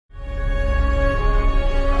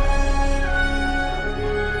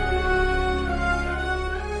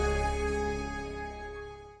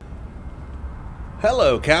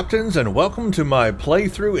Hello captains, and welcome to my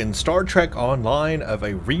playthrough in Star Trek Online of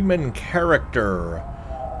a Romulan character.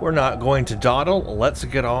 We're not going to dawdle, let's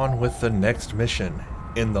get on with the next mission.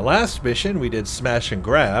 In the last mission we did Smash and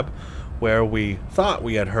Grab, where we thought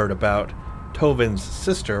we had heard about Tovin's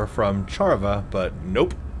sister from Charva, but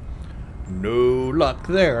nope. No luck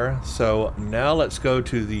there. So now let's go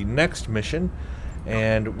to the next mission,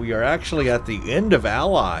 and we are actually at the end of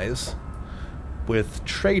Allies with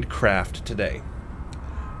Tradecraft today.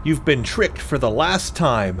 You've been tricked for the last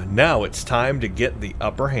time. Now it's time to get the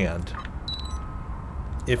upper hand.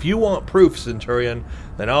 If you want proof, Centurion,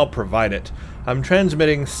 then I'll provide it. I'm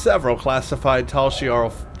transmitting several classified Tal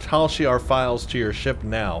Shiar files to your ship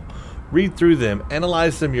now. Read through them,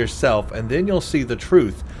 analyze them yourself, and then you'll see the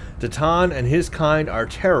truth. Datan and his kind are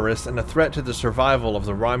terrorists and a threat to the survival of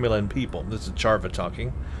the Romulan people. This is Charva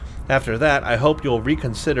talking. After that, I hope you'll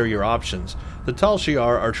reconsider your options. The Tal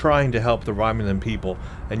Shiar are trying to help the Romulan people,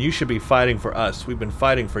 and you should be fighting for us. We've been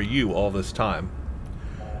fighting for you all this time.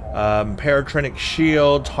 Paratronic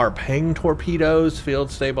shields, Harpang torpedoes,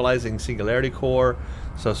 field stabilizing singularity core.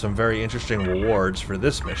 So some very interesting rewards for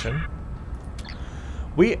this mission.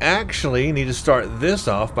 We actually need to start this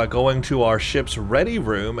off by going to our ship's ready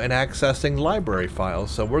room and accessing library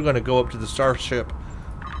files. So we're going to go up to the Starship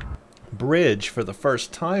bridge for the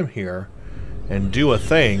first time here and do a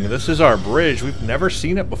thing. This is our bridge. We've never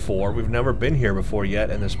seen it before. We've never been here before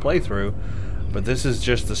yet in this playthrough, but this is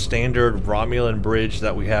just the standard Romulan bridge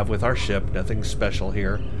that we have with our ship. Nothing special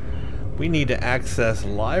here. We need to access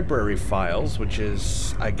library files, which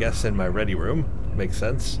is, I guess, in my ready room. Makes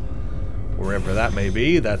sense. Wherever that may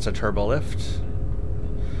be. That's a turbo lift.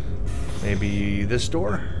 Maybe this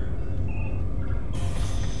door?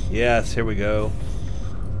 Yes, here we go.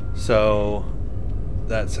 So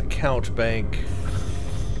that's account bank.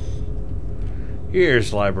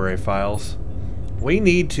 Here's library files. We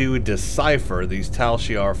need to decipher these Tal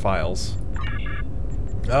Shiar files.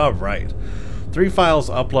 Alright. 3 files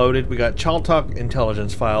uploaded. We got Chaltok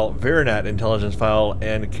intelligence file, Virinat intelligence file,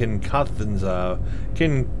 and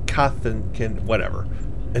whatever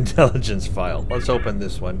intelligence file. Let's open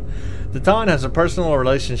this one. Datan has a personal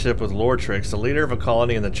relationship with Lortrix, the leader of a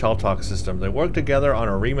colony in the Chaltok system. They work together on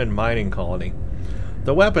a Romulan mining colony.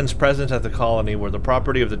 The weapons present at the colony were the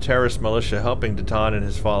property of the terrorist militia helping Datan and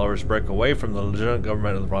his followers break away from the legitimate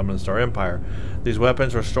government of the Romulan Star Empire. These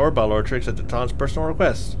weapons were stored by Lortrix at Datan's personal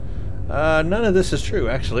request. None of this is true,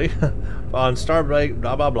 actually. On Starbreak,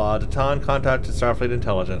 blah blah blah, Datan contacted Starfleet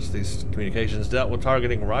Intelligence. These communications dealt with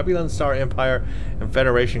targeting Romulan Star Empire and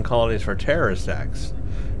Federation colonies for terrorist acts.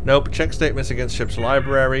 Nope, check statements against ship's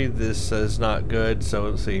library. This is not good, so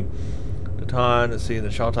let's see. Datan, let's see, in the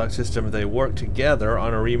Chaltok system, they work together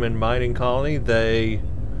on a Romulan mining colony. They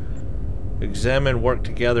examine work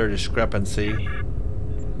together discrepancy.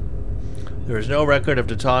 There is no record of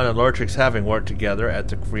Datan and Lortrix having worked together at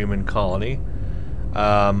the Romulan colony.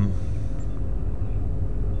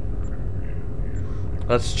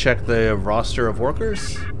 Let's check the roster of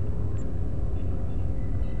workers.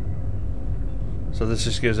 So this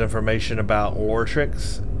just gives information about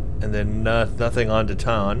Lortrix, and then nothing on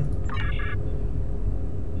Datan.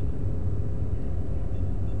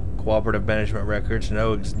 Cooperative management records,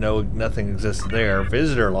 nothing exists there.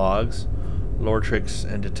 Visitor logs, Lortrix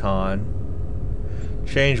and Datan.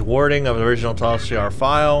 Change wording of the original Tal Shiar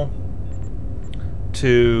file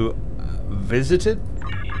to visited.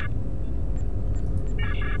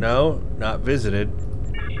 No, not visited.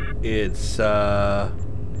 It's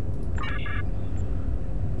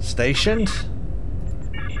stationed.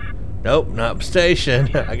 Nope, not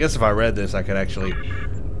stationed. I guess if I read this, I could actually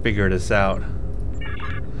figure this out.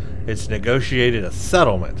 It's negotiated a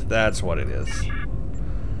settlement. That's what it is.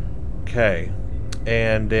 Okay.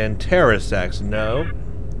 And then terrorist acts, no.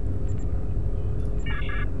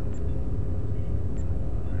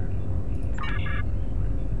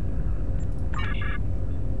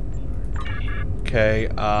 Okay,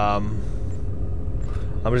 I'm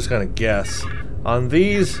just gonna guess. On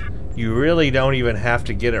these, you really don't even have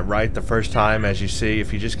to get it right the first time, as you see.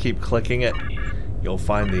 If you just keep clicking it, you'll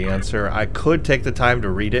find the answer. I could take the time to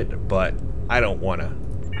read it, but I don't wanna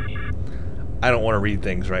read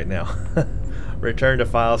things right now. Return to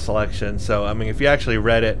file selection. So, I mean, if you actually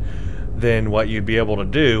read it, then what you'd be able to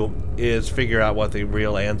do is figure out what the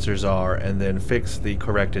real answers are and then fix the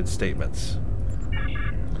corrected statements.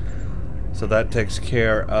 So that takes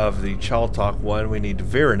care of the Chaltok one. We need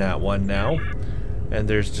Virinat one now. And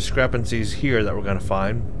there's discrepancies here that we're going to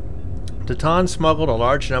find. Datan smuggled a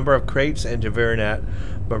large number of crates into Virinat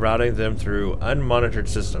by routing them through unmonitored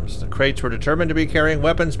systems. The crates were determined to be carrying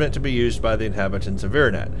weapons meant to be used by the inhabitants of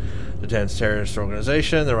Virenat. The Tense Terrorist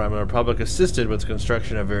Organization, the Romulan Republic, assisted with the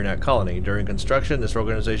construction of Virenat Colony. During construction, this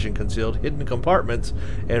organization concealed hidden compartments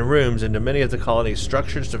and rooms into many of the colony's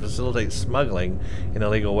structures to facilitate smuggling in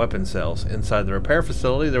illegal weapon cells. Inside the repair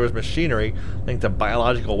facility, there was machinery linked to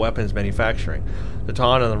biological weapons manufacturing. The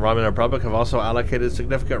Taunt and the Romulan Republic have also allocated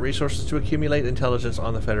significant resources to accumulate intelligence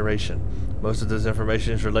on the Federation. Most of this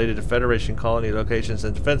information is related to Federation colony locations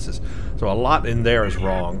and defenses, so a lot in there is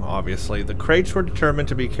wrong, obviously. The crates were determined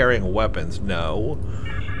to be carrying weapons. No.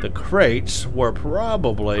 The crates were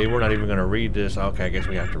probably... We're not even going to read this. Okay, I guess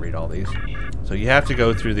we have to read all these. So you have to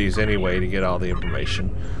go through these anyway to get all the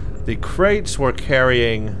information. The crates were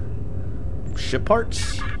carrying ship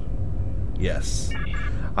parts? Yes.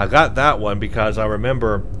 I got that one because I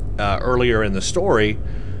remember earlier in the story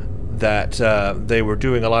that they were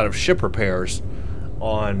doing a lot of ship repairs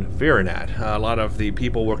on Virenat. A lot of the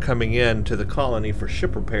people were coming in to the colony for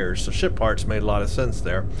ship repairs, so ship parts made a lot of sense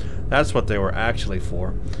there. That's what they were actually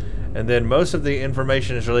for. And then most of the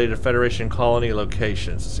information is related to Federation colony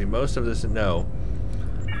locations. See, most of this, no.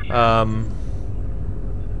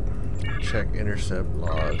 Check intercept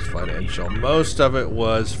logs, financial. Most of it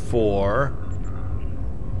was for...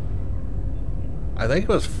 I think it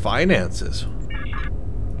was finances.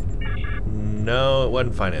 No, it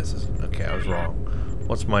wasn't finances. Okay, I was wrong.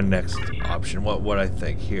 What's my next option? What I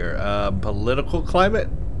think here? Political climate?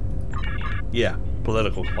 Yeah,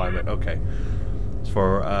 political climate. Okay.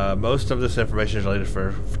 For most of this information is related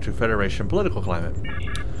to Federation political climate.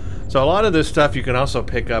 So a lot of this stuff you can also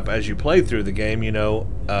pick up as you play through the game, you know,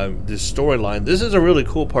 this storyline. This is a really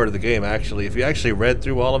cool part of the game, actually. If you actually read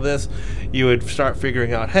through all of this, you would start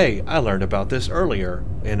figuring out, hey, I learned about this earlier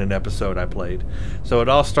in an episode I played. So it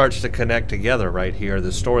all starts to connect together right here,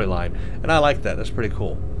 the storyline. And I like that. That's pretty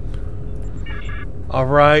cool.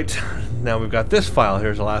 Alright, now we've got this file.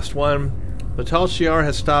 Here's the last one. The Tal Shiar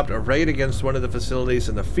has stopped a raid against one of the facilities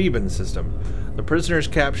in the Theban system. The prisoners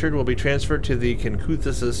captured will be transferred to the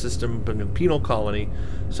Kinkuthas system penal colony.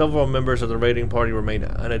 Several members of the raiding party remain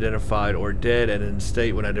unidentified or dead and in a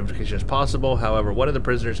state when identification is possible. However, one of the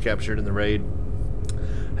prisoners captured in the raid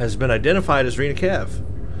has been identified as Rina Kev,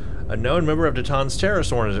 a known member of Datan's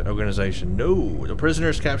terrorist organization. No, the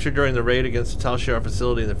prisoners captured during the raid against the Tal Shiar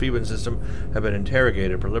facility in the Theban system have been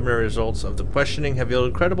interrogated. Preliminary results of the questioning have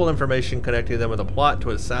yielded credible information connecting them with a plot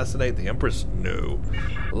to assassinate the Empress. No.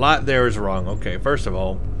 A lot there is wrong. Okay, first of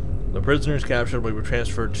all, the prisoners captured will be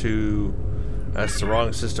transferred to... That's the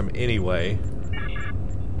wrong system anyway.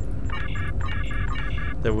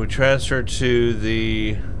 They will be transferred to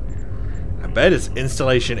the... I bet it's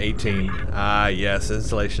Installation 18. Ah, yes,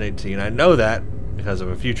 Installation 18. I know that because of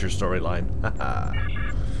a future storyline.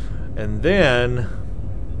 And then,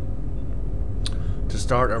 to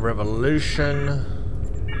start a revolution...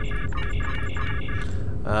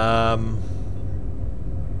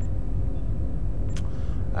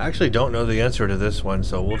 I actually don't know the answer to this one,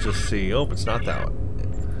 so we'll just see. Oh, it's not that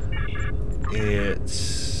one.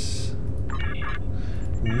 It's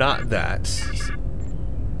not that.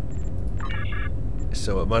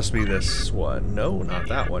 So it must be this one. No, not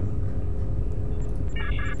that one.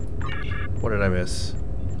 What did I miss?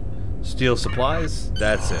 Steel supplies?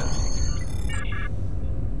 That's it.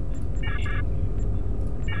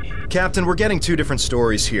 Captain, we're getting two different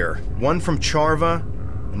stories here. One from Charva,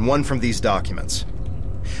 and one from these documents.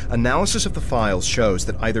 Analysis of the files shows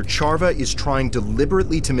that either Charva is trying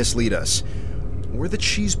deliberately to mislead us, or that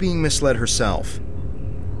she's being misled herself.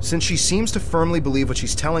 Since she seems to firmly believe what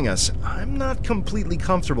she's telling us, I'm not completely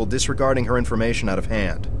comfortable disregarding her information out of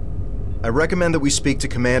hand. I recommend that we speak to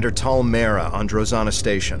Commander Tal Mera on Drozana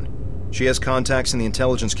Station. She has contacts in the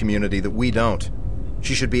intelligence community that we don't.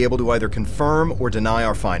 She should be able to either confirm or deny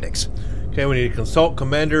our findings. Okay, we need to consult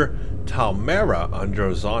Commander Tal Mera on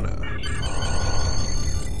Drozana.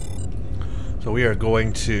 So we are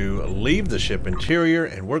going to leave the ship interior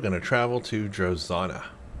and we're going to travel to Drozana.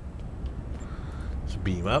 Let's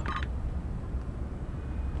beam up.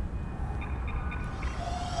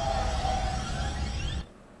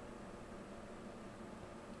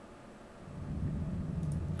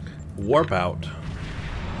 Warp out.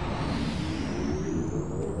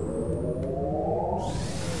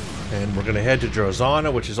 And we're going to head to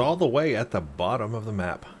Drozana, which is all the way at the bottom of the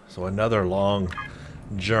map. So another long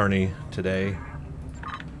journey today.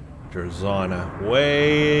 Drozana,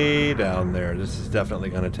 way down there. This is definitely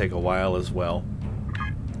going to take a while as well.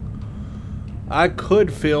 I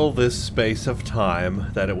could fill this space of time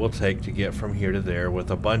that it will take to get from here to there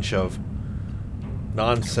with a bunch of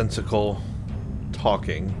nonsensical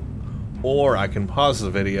talking, or I can pause the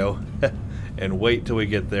video and wait till we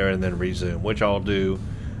get there and then resume, which I'll do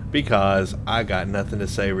because I got nothing to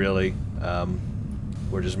say really.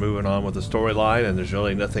 We're just moving on with the storyline and there's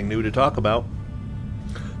really nothing new to talk about.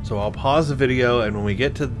 So I'll pause the video, and when we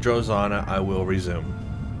get to Drozana, I will resume.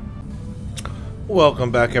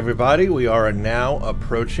 Welcome back, everybody. We are now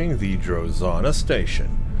approaching the Drozana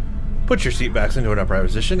station. Put your seat backs into an upright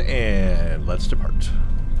position, and let's depart.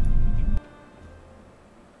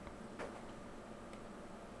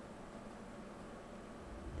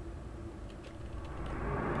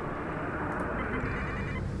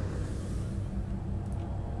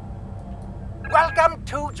 Welcome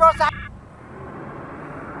to Drozana.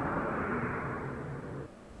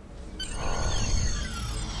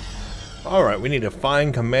 Alright, we need to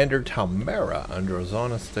find Commander Tamara on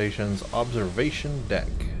Drozana Station's observation deck.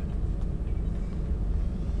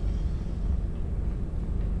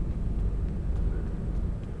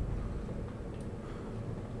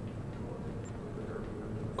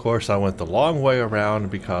 Of course, I went the long way around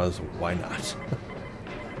because why not?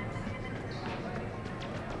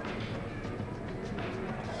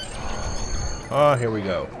 Ah, here we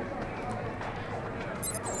go.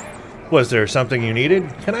 Was there something you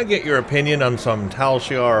needed? Can I get your opinion on some Tal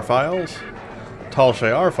Shiar files? Tal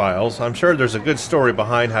Shiar files? I'm sure there's a good story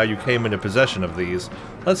behind how you came into possession of these.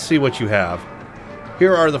 Let's see what you have.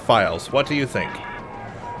 Here are the files. What do you think?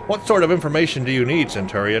 What sort of information do you need,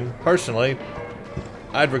 Centurion? Personally,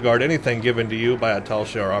 I'd regard anything given to you by a Tal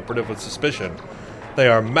Shiar operative with suspicion. They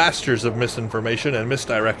are masters of misinformation and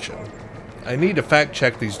misdirection. I need to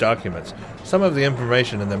fact-check these documents. Some of the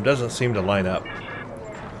information in them doesn't seem to line up.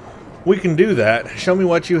 We can do that. Show me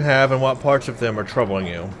what you have and what parts of them are troubling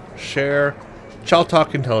you. Share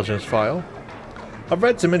Chaltok intelligence file. I've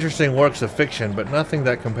read some interesting works of fiction, but nothing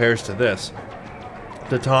that compares to this.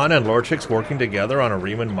 Datan and Lorchix working together on a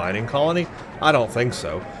Riemann mining colony? I don't think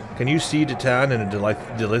so. Can you see Datan in a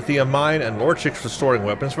dilithium mine and Lorchix restoring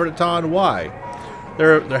weapons for Datan? Why?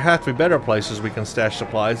 There have to be better places we can stash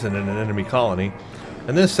supplies than in an enemy colony.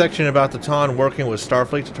 And this section about Datan working with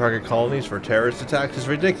Starfleet to target colonies for terrorist attacks is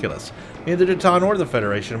ridiculous. Neither Datan or the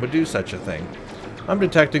Federation would do such a thing. I'm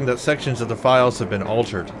detecting that sections of the files have been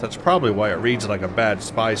altered. That's probably why it reads like a bad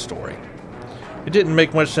spy story. It didn't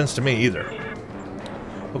make much sense to me either.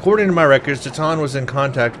 According to my records, Datan was in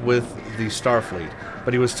contact with the Starfleet,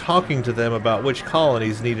 but he was talking to them about which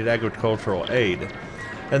colonies needed agricultural aid.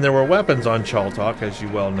 And there were weapons on Chaltok, as you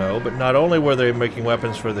well know, but not only were they making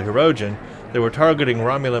weapons for the Hirogen, they were targeting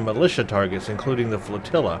Romulan militia targets, including the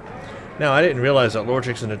flotilla. Now, I didn't realize that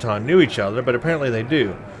Lorchix and Datan knew each other, but apparently they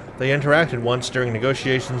do. They interacted once during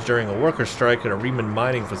negotiations during a worker strike at a Riemann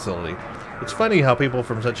mining facility. It's funny how people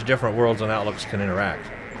from such different worlds and outlooks can interact.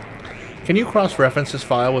 Can you cross-reference this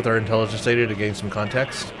file with our intelligence data to gain some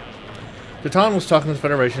context? Datan was talking to the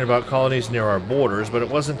Federation about colonies near our borders, but it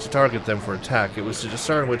wasn't to target them for attack. It was to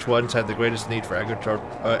discern which ones had the greatest need for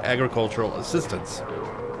agricultural assistance.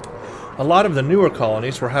 A lot of the newer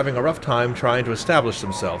colonies were having a rough time trying to establish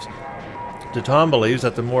themselves. Datan believes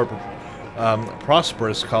that the more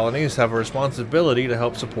prosperous colonies have a responsibility to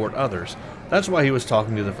help support others. That's why he was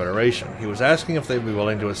talking to the Federation. He was asking if they'd be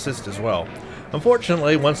willing to assist as well.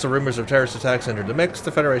 Unfortunately, once the rumors of terrorist attacks entered the mix,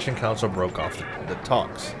 the Federation Council broke off the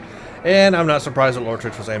talks. And I'm not surprised that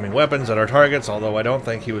Lorchix was aiming weapons at our targets, although I don't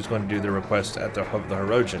think he was going to do the request at the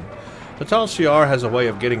Hirogen. The Tal Shiar has a way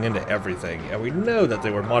of getting into everything, and we know that they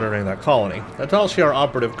were monitoring that colony. The Tal Shiar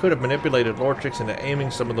operative could have manipulated Lorchix into aiming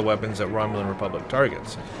some of the weapons at Romulan Republic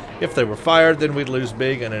targets. If they were fired, then we'd lose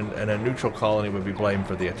big, and a neutral colony would be blamed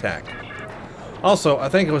for the attack. Also, I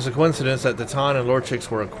think it was a coincidence that Datan and Lorchix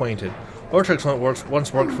were acquainted. Lorchix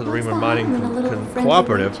once worked for the Riemann Mining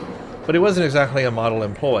Cooperative, but he wasn't exactly a model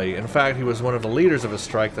employee. In fact, he was one of the leaders of a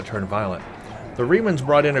strike that turned violent. The Riemanns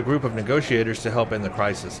brought in a group of negotiators to help end the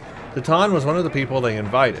crisis. Datan was one of the people they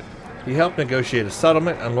invited. He helped negotiate a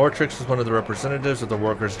settlement, and Lorchix was one of the representatives of the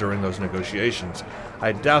workers during those negotiations.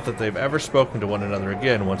 I doubt that they've ever spoken to one another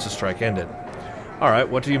again once the strike ended. Alright,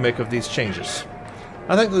 what do you make of these changes?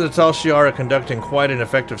 I think that the Tal Shiar are conducting quite an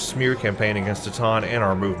effective smear campaign against Datan and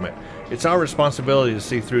our movement. It's our responsibility to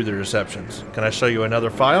see through their deceptions. Can I show you another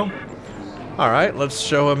file? Alright, let's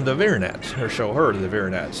show him the Virnet, or show her the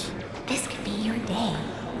Virnet. This could be your day.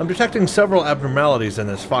 I'm detecting several abnormalities in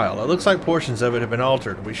this file. It looks like portions of it have been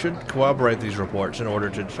altered. We should corroborate these reports in order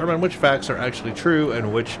to determine which facts are actually true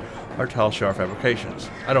and which are Tal Shiar fabrications.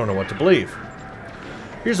 I don't know what to believe.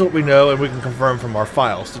 Here's what we know, and we can confirm from our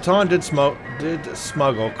files. Datan did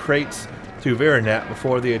smuggle crates to Virnet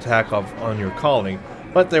before the attack on your colony,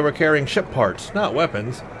 but they were carrying ship parts, not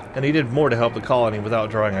weapons, and he did more to help the colony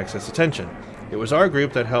without drawing excess attention. It was our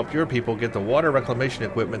group that helped your people get the water reclamation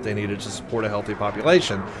equipment they needed to support a healthy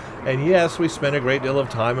population. And yes, we spent a great deal of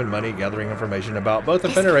time and money gathering information about both the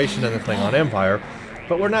Federation and the Klingon Empire,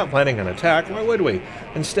 but we're not planning an attack, why would we?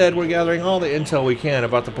 Instead, we're gathering all the intel we can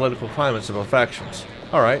about the political climates of both factions.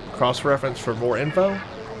 Alright, cross-reference for more info?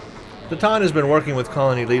 Datan has been working with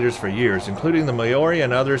colony leaders for years, including the Maori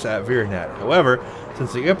and others at Virnat. However,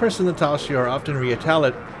 since the Empress and the Tal Shiar often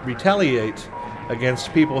retaliate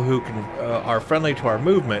against people who are friendly to our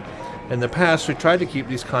movement, in the past we tried to keep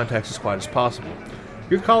these contacts as quiet as possible.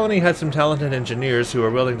 Your colony had some talented engineers who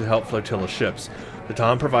are willing to help flotilla ships.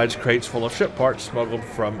 Datan provides crates full of ship parts smuggled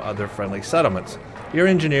from other friendly settlements. Your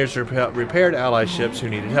engineers repaired ally ships who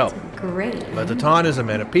needed help. Great. But Datan is a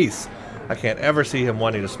man of peace. I can't ever see him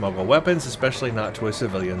wanting to smuggle weapons, especially not to a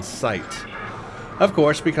civilian site. Of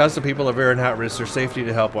course, because the people of Virnat risk their safety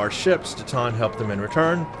to help our ships, Datan helped them in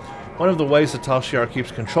return. One of the ways the Tal Shiar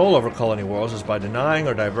keeps control over colony worlds is by denying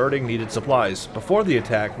or diverting needed supplies. Before the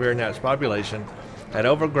attack, Virnat's population had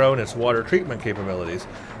overgrown its water treatment capabilities.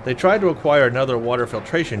 They tried to acquire another water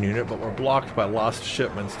filtration unit, but were blocked by lost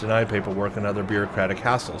shipments, denied paperwork, and other bureaucratic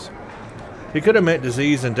hassles. It could have meant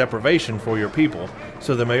disease and deprivation for your people,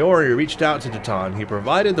 so the Maori reached out to Datan. He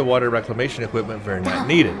provided the water reclamation equipment Virnat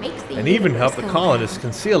needed, and even helped the colonists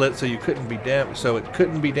conceal it so it couldn't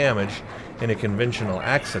be damaged in a conventional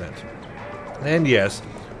accident. And yes,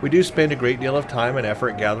 we do spend a great deal of time and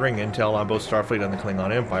effort gathering intel on both Starfleet and the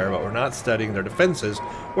Klingon Empire, but we're not studying their defenses,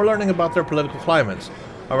 we're learning about their political climates.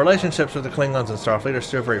 Our relationships with the Klingons and Starfleet are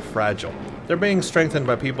still very fragile. They're being strengthened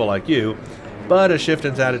by people like you, but a shift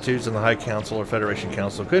in attitudes in the High Council or Federation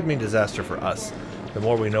Council could mean disaster for us. The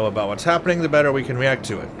more we know about what's happening, the better we can react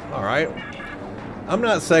to it. Alright? I'm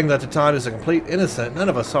not saying that Datan is a complete innocent, none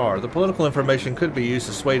of us are. The political information could be used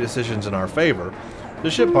to sway decisions in our favor.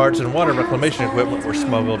 The ship parts and water reclamation equipment were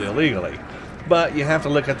smuggled illegally. But you have to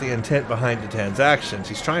look at the intent behind Datan's actions.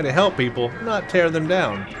 He's trying to help people, not tear them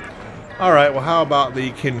down. Alright, well how about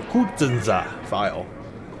the Kinkutanza file?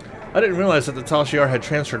 I didn't realize that the Tal Shiar had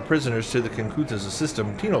transferred prisoners to the Kinkutanza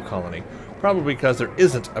system Penal Colony, probably because there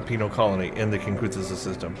isn't a penal colony in the Kinkutanza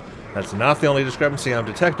system. That's not the only discrepancy I'm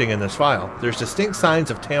detecting in this file. There's distinct signs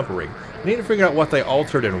of tampering. I need to figure out what they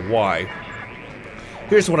altered and why.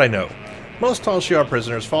 Here's what I know. Most Tal Shiar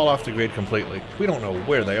prisoners fall off the grid completely. We don't know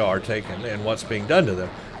where they are taken and what's being done to them,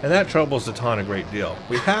 and that troubles Datan a great deal.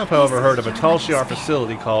 We have, however, heard of a Tal Shiar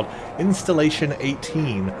facility called Installation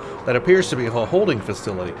 18 that appears to be a holding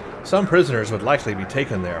facility. Some prisoners would likely be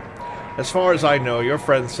taken there. As far as I know, your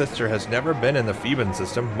friend's sister has never been in the Theban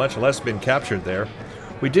system, much less been captured there.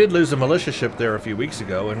 We did lose a militia ship there a few weeks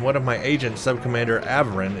ago, and one of my agents, Subcommander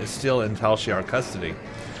Averin, is still in Tal Shiar custody.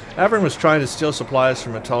 Averin was trying to steal supplies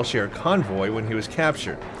from a Tal Shiar convoy when he was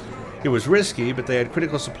captured. It was risky, but they had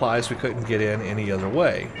critical supplies we couldn't get in any other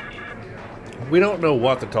way. We don't know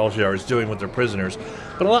what the Tal Shiar is doing with their prisoners,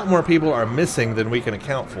 but a lot more people are missing than we can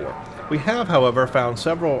account for. We have, however, found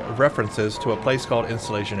several references to a place called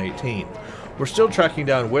Installation 18. We're still tracking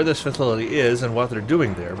down where this facility is and what they're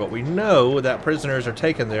doing there, but we know that prisoners are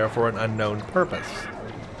taken there for an unknown purpose.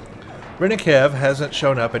 Renikev hasn't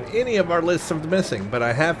shown up in any of our lists of the missing, but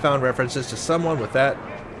I have found references to someone with that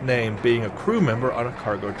name being a crew member on a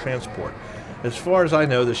cargo transport. As far as I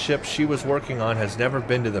know, the ship she was working on has never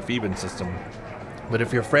been to the Theban system. But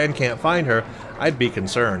if your friend can't find her, I'd be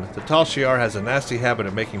concerned. The Tal Shiar has a nasty habit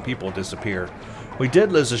of making people disappear. We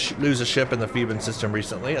did lose a ship in the Theban system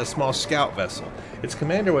recently, a small scout vessel. Its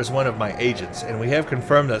commander was one of my agents, and we have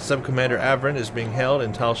confirmed that Subcommander Averin is being held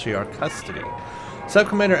in Tal Shiar custody.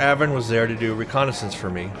 Subcommander Averin was there to do reconnaissance for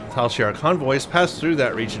me. Tal Shiar convoys passed through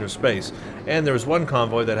that region of space, and there was one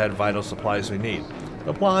convoy that had vital supplies we need.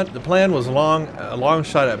 The plan was a long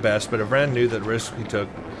shot at best, but Avran knew the risk he took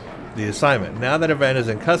the assignment. Now that Avran is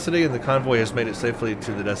in custody and the convoy has made it safely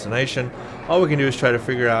to the destination, all we can do is try to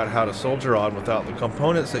figure out how to soldier on without the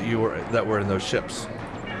components that were in those ships.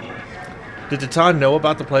 Did Datan know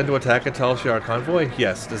about the plan to attack a Tal Shiar convoy?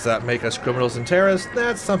 Yes. Does that make us criminals and terrorists?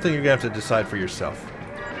 That's something you're going to have to decide for yourself.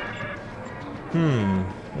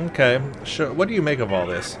 Okay. Sure. What do you make of all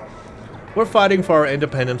this? We're fighting for our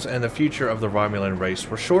independence and the future of the Romulan race.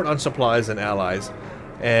 We're short on supplies and allies,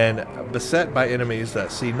 and beset by enemies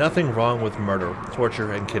that see nothing wrong with murder,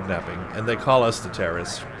 torture, and kidnapping, and they call us the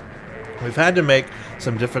terrorists. We've had to make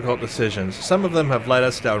some difficult decisions. Some of them have led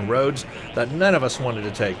us down roads that none of us wanted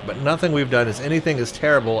to take, but nothing we've done is anything as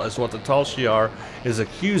terrible as what the Tal Shiar is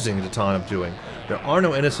accusing Datan of doing. There are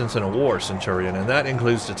no innocents in a war, Centurion, and that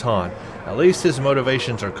includes Datan. At least his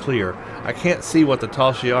motivations are clear. I can't see what the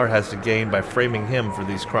Tal Shiar has to gain by framing him for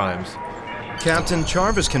these crimes. Captain,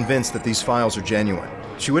 Charva's convinced that these files are genuine.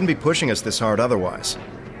 She wouldn't be pushing us this hard otherwise.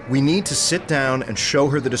 We need to sit down and show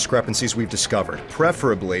her the discrepancies we've discovered,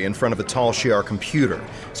 preferably in front of a Tal Shiar computer,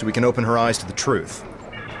 so we can open her eyes to the truth.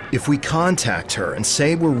 If we contact her and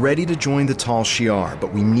say we're ready to join the Tal Shiar,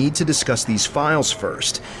 but we need to discuss these files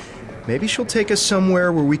first, maybe she'll take us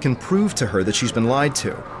somewhere where we can prove to her that she's been lied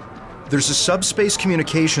to. There's a subspace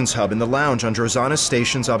communications hub in the lounge on Drozana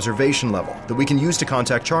Station's observation level that we can use to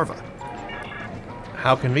contact Charva.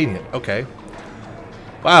 How convenient. Okay.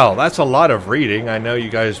 Wow, that's a lot of reading. I know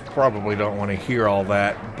you guys probably don't want to hear all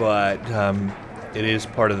that, but it is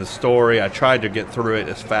part of the story. I tried to get through it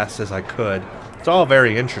as fast as I could. It's all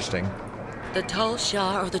very interesting. The Tal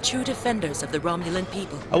Shiar are the true defenders of the Romulan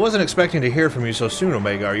people. I wasn't expecting to hear from you so soon,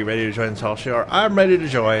 Omega. Are you ready to join the Tal Shiar? I'm ready to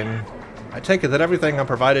join. I take it that everything I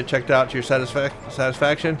provided checked out to your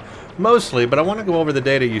satisfaction? Mostly, but I want to go over the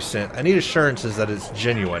data you sent. I need assurances that it's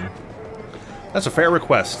genuine. That's a fair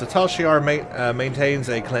request. The Tal Shiar maintains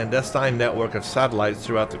a clandestine network of satellites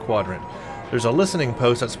throughout the quadrant. There's a listening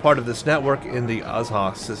post that's part of this network in the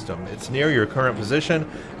Azha system. It's near your current position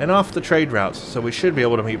and off the trade routes, so we should be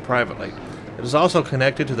able to meet privately. It is also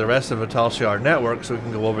connected to the rest of the Tal Shiar network, so we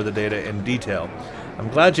can go over the data in detail. I'm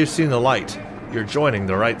glad you've seen the light. You're joining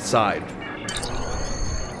the right side.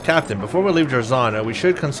 Captain, before we leave Drozana, we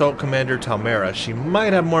should consult Commander Talmera. She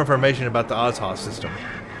might have more information about the Azha system.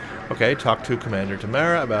 Okay, talk to Commander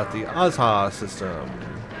Tamara about the Azha system.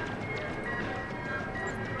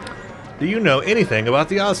 Do you know anything about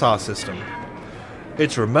the Azha system?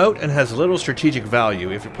 It's remote and has little strategic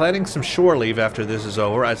value. If you're planning some shore leave after this is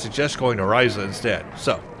over, I'd suggest going to Ryza instead.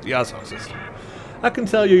 So, the Azha system. I can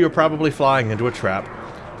tell you're probably flying into a trap.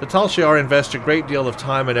 The Tal Shiar invest a great deal of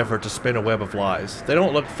time and effort to spin a web of lies. They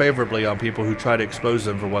don't look favorably on people who try to expose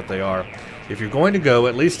them for what they are. If you're going to go,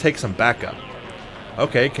 at least take some backup.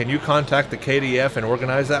 Okay, can you contact the KDF and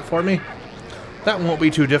organize that for me? That won't be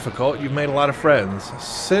too difficult. You've made a lot of friends.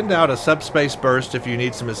 Send out a subspace burst if you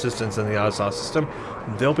need some assistance in the Azha system.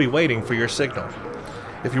 They'll be waiting for your signal.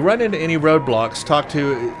 If you run into any roadblocks, talk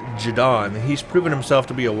to Jadon. He's proven himself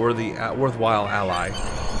to be a worthwhile ally.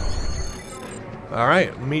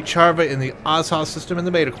 Alright, meet Charva in the Azha system in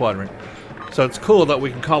the Beta Quadrant. So it's cool that we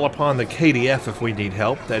can call upon the KDF if we need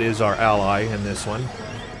help. That is our ally in this one.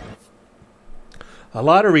 A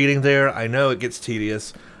lot of reading there. I know it gets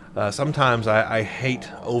tedious. Sometimes I hate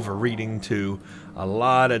over-reading too. A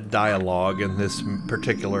lot of dialogue in this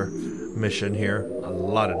particular mission here. A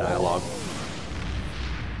lot of dialogue.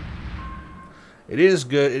 It is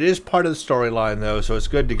good. It is part of the storyline though, so it's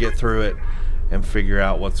good to get through it and figure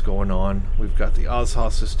out what's going on. We've got the Azha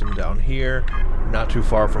system down here, not too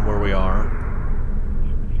far from where we are.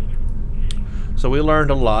 So we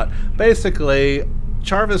learned a lot. Basically,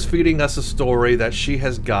 Charva's feeding us a story that she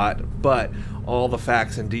has got, but all the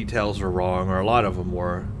facts and details are wrong, or a lot of them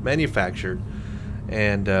were manufactured.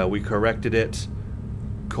 And we corrected it,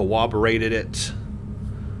 corroborated it,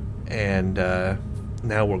 and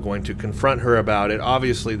now we're going to confront her about it.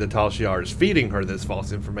 Obviously, the Tal Shiar is feeding her this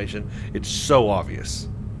false information. It's so obvious.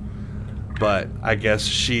 But I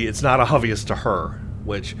guess it's not obvious to her,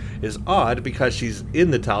 which is odd because she's in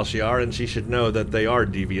the Tal Shiar and she should know that they are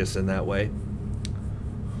devious in that way.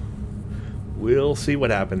 We'll see what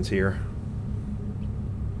happens here.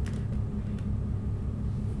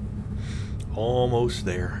 Almost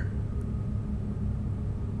there.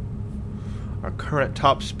 Our current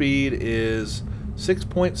top speed is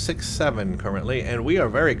 6.67 currently, and we are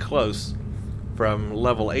very close from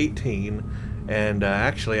level 18. And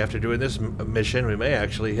actually, after doing this mission, we may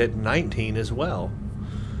actually hit 19 as well.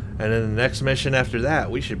 And then the next mission after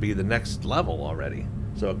that, we should be the next level already.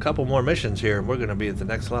 So a couple more missions here, and we're going to be at the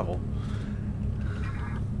next level.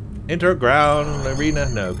 Enter ground arena.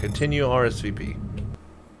 No, continue RSVP.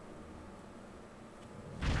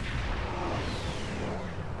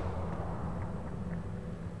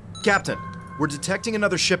 Captain, we're detecting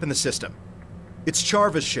another ship in the system. It's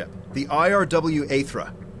Charva's ship, the IRW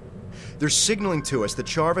Aethra. They're signaling to us that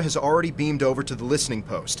Charva has already beamed over to the listening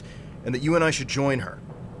post, and that you and I should join her.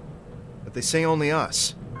 But they say only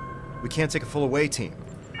us. We can't take a full away team.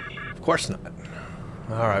 Of course not.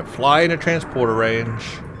 Alright, fly into transporter range.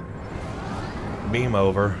 Beam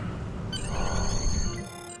over.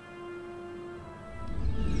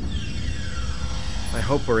 I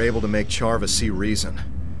hope we're able to make Charva see reason.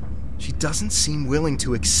 She doesn't seem willing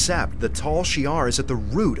to accept that Tal Shiar is at the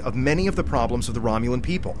root of many of the problems of the Romulan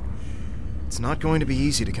people. It's not going to be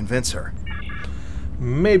easy to convince her.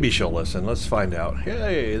 Maybe she'll listen. Let's find out.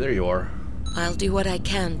 Hey, there you are. I'll do what I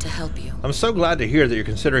can to help you. I'm so glad to hear that you're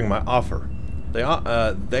considering my offer.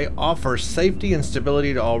 They offer safety and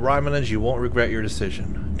stability to all Romulans. You won't regret your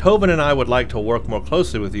decision. Tobin and I would like to work more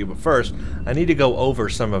closely with you, but first, I need to go over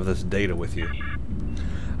some of this data with you.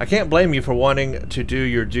 I can't blame you for wanting to do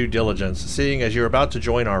your due diligence. Seeing as you're about to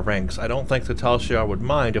join our ranks, I don't think the Tal Shiar would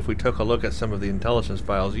mind if we took a look at some of the intelligence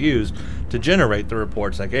files used to generate the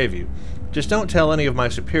reports I gave you. Just don't tell any of my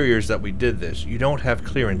superiors that we did this. You don't have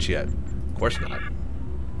clearance yet. Of course not.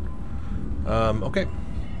 Okay.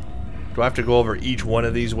 Do I have to go over each one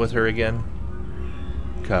of these with her again?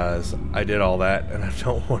 Because I did all that, and I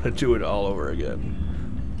don't want to do it all over again.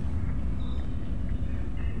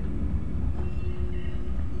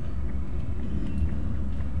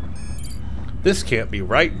 This can't be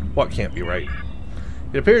right. What can't be right?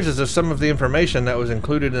 It appears as if some of the information that was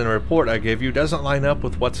included in the report I gave you doesn't line up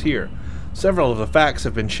with what's here. Several of the facts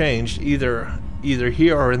have been changed, either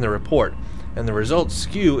here or in the report, and the results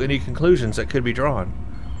skew any conclusions that could be drawn.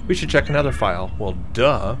 We should check another file. Well,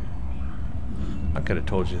 duh. I could have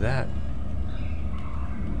told you that.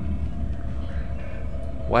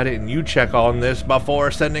 Why didn't you check on this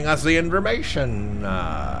before sending us the information?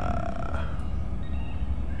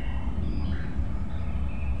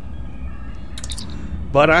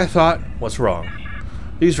 But I thought, what's wrong?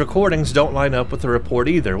 These recordings don't line up with the report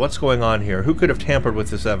either. What's going on here? Who could have tampered with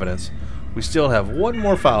this evidence? We still have one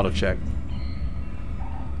more file to check.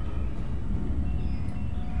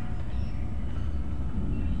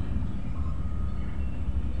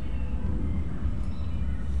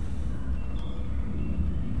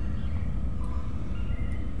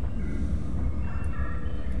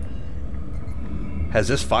 Has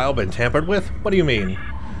this file been tampered with? What do you mean?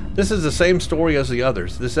 This is the same story as the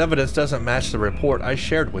others. This evidence doesn't match the report I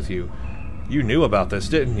shared with you. You knew about this,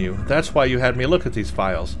 didn't you? That's why you had me look at these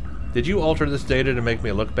files. Did you alter this data to make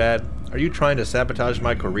me look bad? Are you trying to sabotage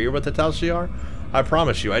my career with the Tal Shiar? I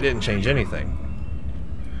promise you, I didn't change anything.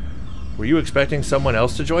 Were you expecting someone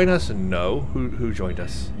else to join us? No. Who joined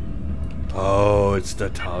us? Oh, it's the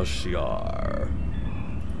Tal Shiar.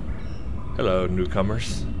 Hello,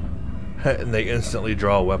 newcomers. And they instantly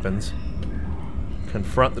draw weapons.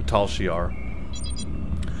 Confront the Tal Shiar.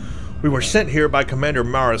 We were sent here by Commander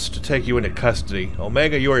Maris to take you into custody.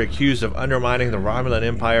 Omega, you are accused of undermining the Romulan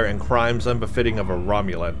Empire and crimes unbefitting of a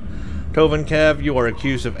Romulan. Tovin Cav, you are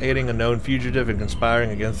accused of aiding a known fugitive and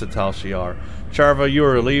conspiring against the Tal Shiar. Charva, you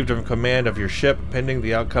are relieved of command of your ship pending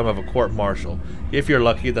the outcome of a court-martial. If you're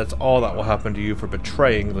lucky, that's all that will happen to you for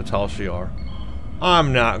betraying the Tal Shiar.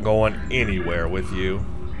 I'm not going anywhere with you.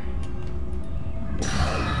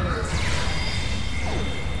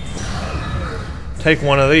 Take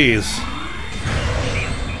one of these.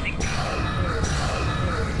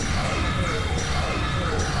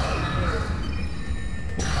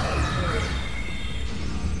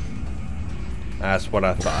 That's what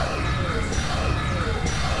I thought.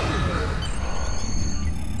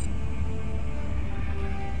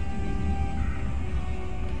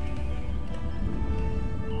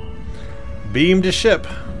 Beam to ship.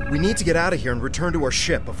 We need to get out of here and return to our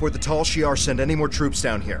ship before the Tal Shiar send any more troops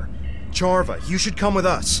down here. Charva, you should come with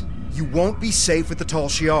us. You won't be safe with the Tal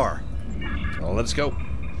Shiar. Well, let's go.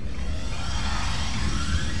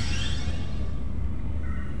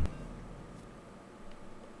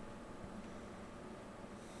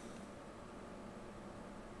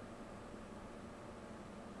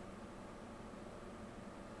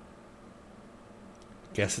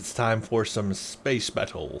 Guess it's time for some space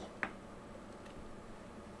battle.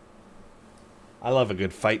 I love a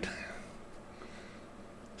good fight.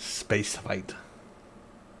 Space fight.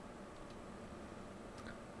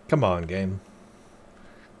 Come on, game.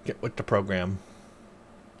 Get with the program.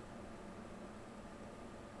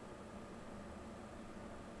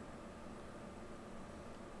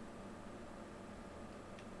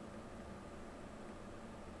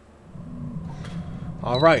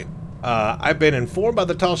 Alright. I've been informed by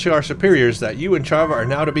the Tal Shiar superiors that you and Charva are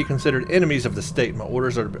now to be considered enemies of the state. My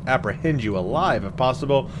orders are to apprehend you alive if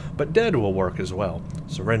possible, but dead will work as well.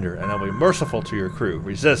 Surrender, and I'll be merciful to your crew.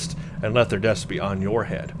 Resist, and let their deaths be on your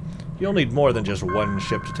head. You'll need more than just one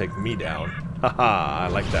ship to take me down. Haha, I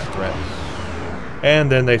like that threat.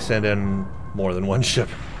 And then they send in more than one ship.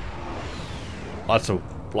 Lots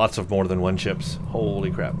of more than one ships. Holy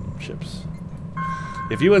crap, ships.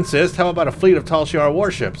 If you insist, how about a fleet of Tal Shiar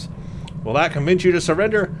warships? Will that convince you to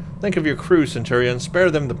surrender? Think of your crew, Centurion.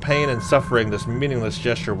 Spare them the pain and suffering this meaningless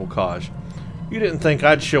gesture will cause. You didn't think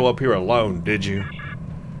I'd show up here alone, did you?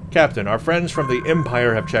 Captain, our friends from the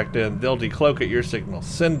Empire have checked in. They'll decloak at your signal.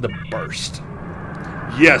 Send the burst.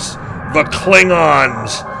 Yes, the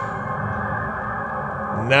Klingons!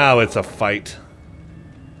 Now it's a fight.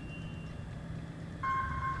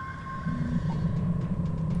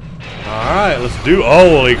 Alright, let's do...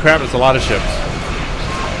 Holy crap, that's a lot of ships.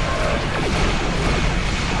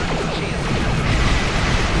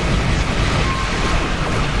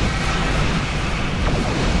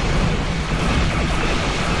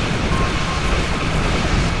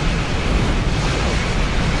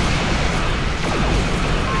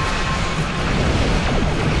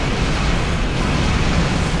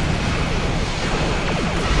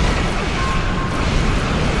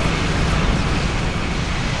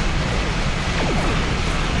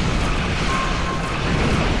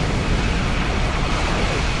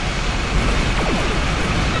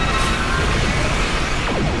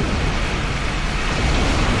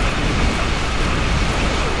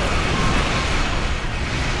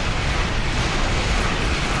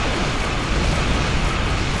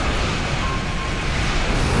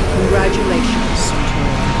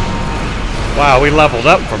 Wow, we leveled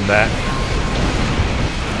up from that.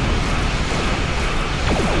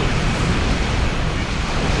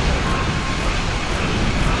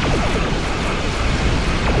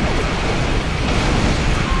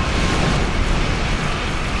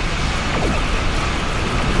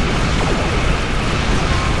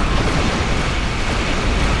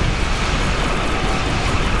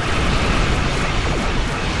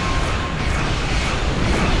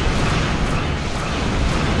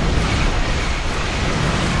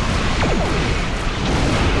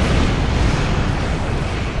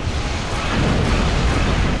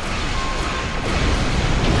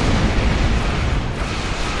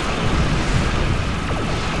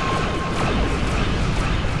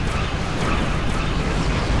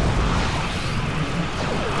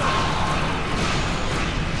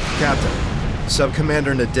 Captain,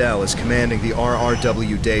 Subcommander Nadell is commanding the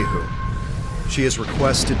RRW Dehu. She has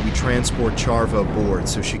requested we transport Charva aboard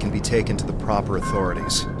so she can be taken to the proper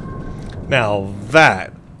authorities. Now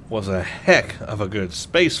that was a heck of a good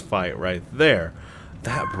space fight right there.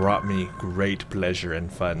 That brought me great pleasure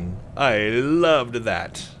and fun. I loved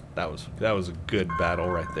that. That was a good battle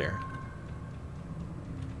right there.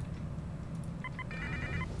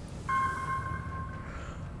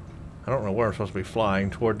 I don't know where I'm supposed to be flying,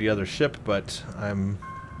 toward the other ship, but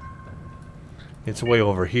it's way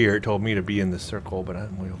over here. It told me to be in the circle, but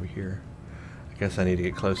I'm way over here. I guess I need to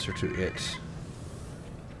get closer to it,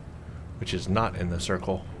 which is not in the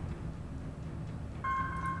circle.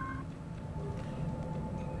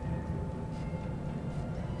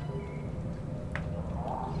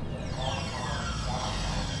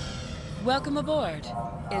 Welcome aboard.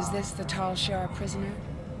 Is this the Tal Shiar prisoner?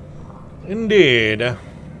 Indeed.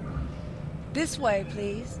 This way,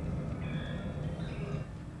 please.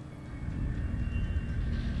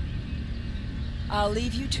 I'll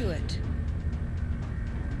leave you to it.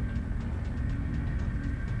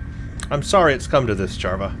 I'm sorry it's come to this,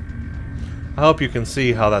 Charva. I hope you can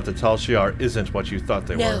see how that the Tal Shiar isn't what you thought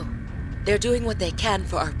they were. No, they're doing what they can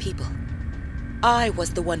for our people. I was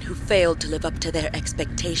the one who failed to live up to their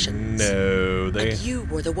expectations. No, And you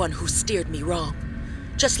were the one who steered me wrong.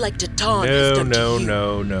 Just like Datan has done to you.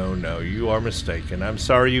 No. You are mistaken. I'm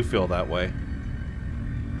sorry you feel that way.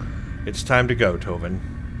 It's time to go, Tovin.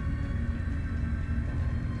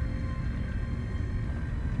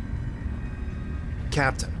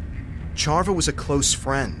 Captain, Charva was a close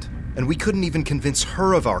friend, and we couldn't even convince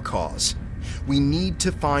her of our cause. We need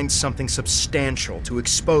to find something substantial to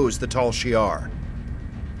expose the Tal Shiar.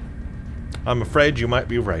 I'm afraid you might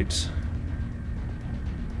be right.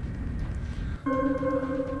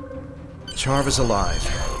 Charva's alive,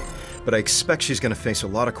 but I expect she's going to face a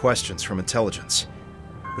lot of questions from intelligence.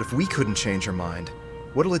 But if we couldn't change her mind,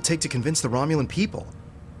 what'll it take to convince the Romulan people?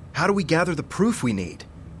 How do we gather the proof we need?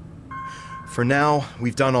 For now,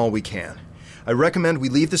 we've done all we can. I recommend we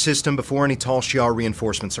leave the system before any Tal Shiar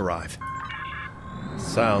reinforcements arrive.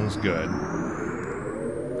 Sounds good.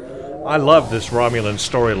 I love this Romulan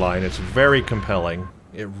storyline. It's very compelling.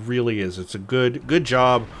 It really is. It's a good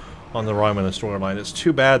job on the Romulan storyline. It's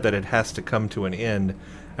too bad that it has to come to an end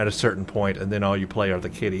at a certain point, and then all you play are the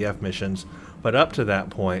KDF missions. But up to that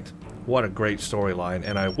point, what a great storyline,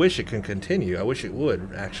 and I wish it can continue. I wish it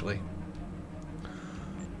would, actually.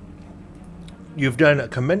 You've done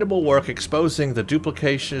commendable work exposing the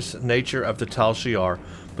duplicitous nature of the Tal Shiar,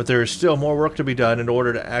 but there is still more work to be done in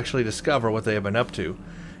order to actually discover what they have been up to.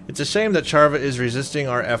 It's a shame that Charva is resisting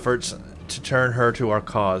our efforts to turn her to our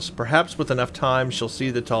cause. Perhaps with enough time she'll see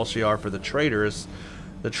the Tal Shiar for the traitors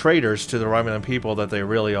to the Romulan people that they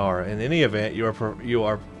really are. In any event, you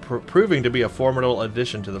are proving to be a formidable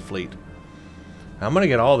addition to the fleet. I'm gonna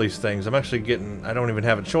get all these things. I don't even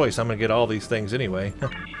have a choice. I'm gonna get all these things anyway.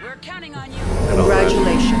 We're counting on you.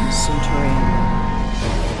 Congratulations, Centurion.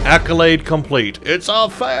 Accolade complete. It's a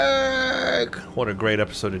fake! What a great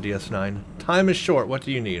episode of DS9. Time is short. What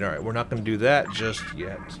do you need? Alright, we're not going to do that just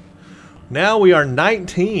yet. Now we are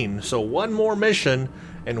 19, so one more mission,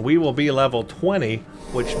 and we will be level 20,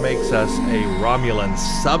 which makes us a Romulan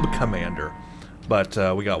sub-commander. But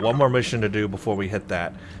we got one more mission to do before we hit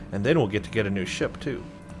that, and then we'll get a new ship, too.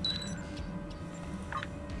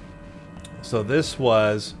 So this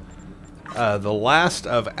was the last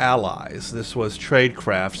of Allies. This was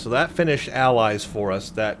Tradecraft, so that finished Allies for us.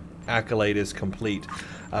 That accolade is complete.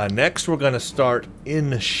 Next we're going to start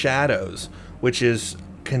In Shadows, which is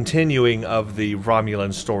continuing of the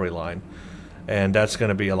Romulan storyline. And that's going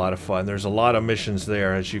to be a lot of fun. There's a lot of missions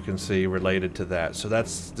there, as you can see, related to that. So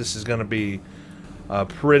this is going to be a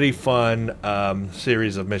pretty fun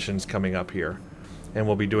series of missions coming up here. And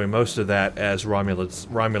we'll be doing most of that as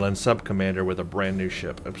Romulan sub-commander with a brand new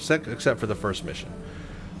ship, except for the first mission.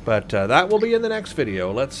 But that will be in the next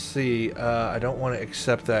video. Let's see. I don't want to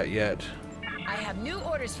accept that yet. I have new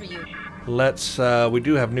orders for you. Let's. We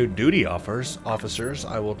do have new duty officers.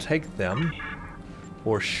 I will take them,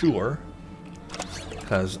 for sure,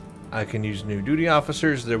 because I can use new duty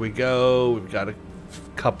officers. There we go. We've got a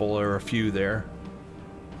couple or a few there.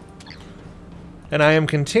 And I am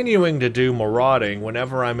continuing to do marauding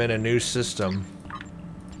whenever I'm in a new system.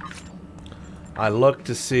 I look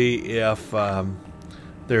to see if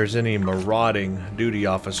there's any marauding duty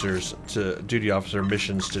officer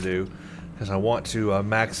missions to do, because I want to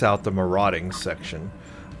max out the marauding section.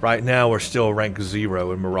 Right now we're still rank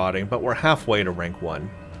 0 in marauding, but we're halfway to rank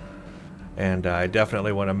 1. And I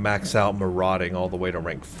definitely want to max out marauding all the way to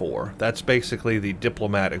rank 4. That's basically the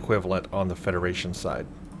diplomat equivalent on the Federation side.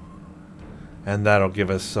 And that'll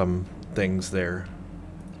give us some things there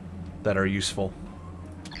that are useful.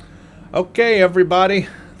 Okay, everybody.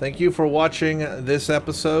 Thank you for watching this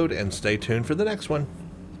episode, and stay tuned for the next one.